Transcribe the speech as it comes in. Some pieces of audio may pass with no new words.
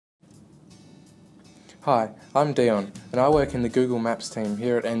Hi, I'm Dion, and I work in the Google Maps team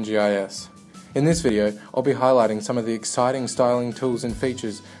here at NGIS. In this video, I'll be highlighting some of the exciting styling tools and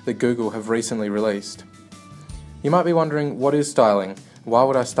features that Google have recently released. You might be wondering, what is styling? Why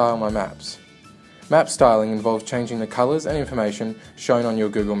would I style my maps? Map styling involves changing the colours and information shown on your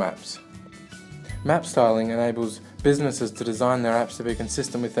Google Maps. Map styling enables businesses to design their apps to be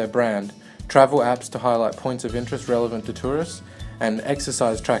consistent with their brand, travel apps to highlight points of interest relevant to tourists, and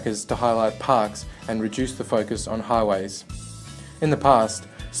exercise trackers to highlight parks and reduce the focus on highways. In the past,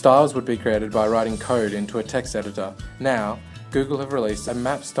 styles would be created by writing code into a text editor. Now, Google have released a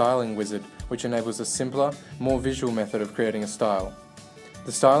map styling wizard which enables a simpler, more visual method of creating a style.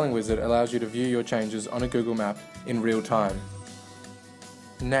 The styling wizard allows you to view your changes on a Google map in real time.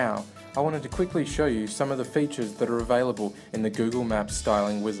 Now, I wanted to quickly show you some of the features that are available in the Google Maps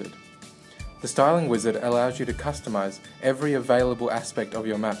styling wizard. The styling wizard allows you to customize every available aspect of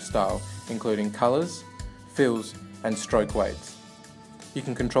your map style, including colors, fills, and stroke weights. You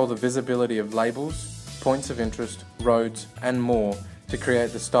can control the visibility of labels, points of interest, roads, and more to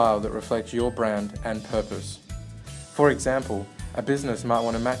create the style that reflects your brand and purpose. For example, a business might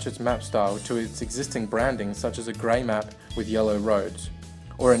want to match its map style to its existing branding, such as a grey map with yellow roads.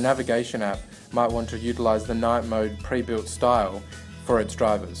 Or a navigation app might want to utilize the night mode pre-built style for its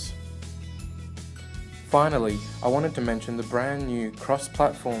drivers. Finally, I wanted to mention the brand new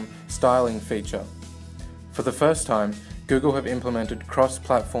cross-platform styling feature. For the first time, Google have implemented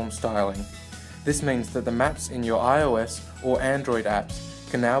cross-platform styling. This means that the maps in your iOS or Android apps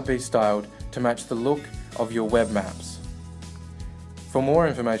can now be styled to match the look of your web maps. For more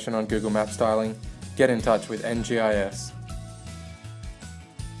information on Google Map styling, get in touch with NGIS.